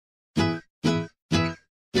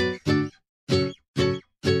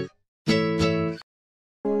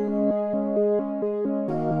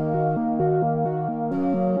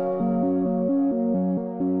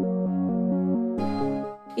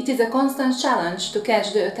is a constant challenge to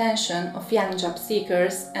catch the attention of young job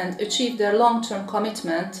seekers and achieve their long-term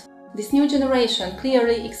commitment. This new generation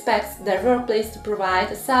clearly expects their workplace to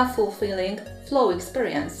provide a self-fulfilling flow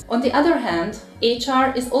experience. On the other hand,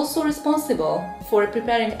 HR is also responsible for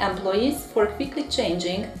preparing employees for quickly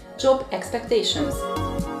changing job expectations.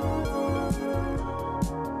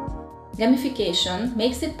 Gamification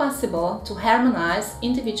makes it possible to harmonize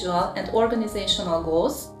individual and organizational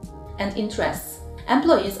goals and interests.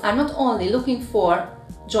 Employees are not only looking for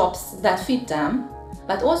jobs that fit them,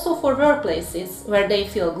 but also for workplaces where they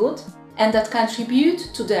feel good and that contribute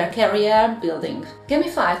to their career building.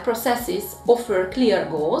 Gamified processes offer clear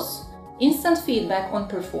goals, instant feedback on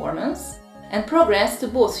performance, and progress to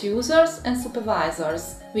both users and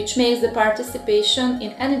supervisors, which makes the participation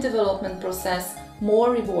in any development process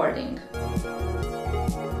more rewarding.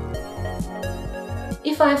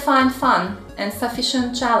 If I find fun and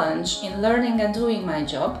sufficient challenge in learning and doing my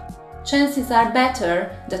job, chances are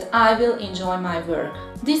better that I will enjoy my work.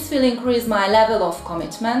 This will increase my level of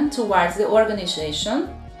commitment towards the organization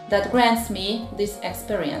that grants me this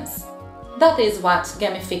experience. That is what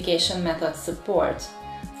gamification methods support.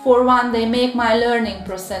 For one, they make my learning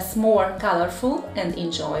process more colorful and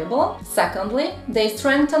enjoyable. Secondly, they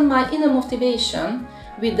strengthen my inner motivation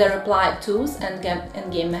with their applied tools and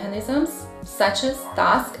game mechanisms, such as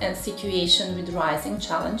task and situation with rising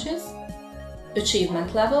challenges,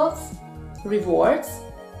 achievement levels, rewards,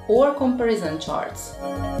 or comparison charts.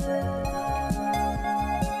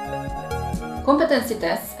 Competency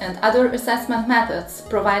tests and other assessment methods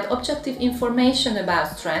provide objective information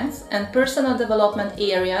about strengths and personal development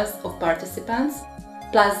areas of participants,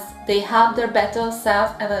 plus they help their better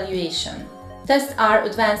self-evaluation. Tests are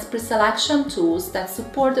advanced pre-selection tools that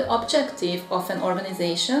support the objective of an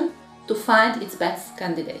organization to find its best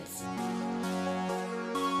candidates.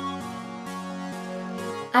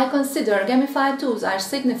 I consider gamified tools are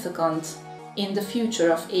significant in the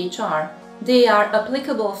future of HR. They are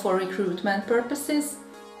applicable for recruitment purposes,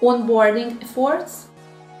 onboarding efforts,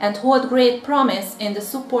 and hold great promise in the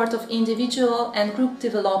support of individual and group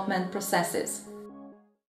development processes.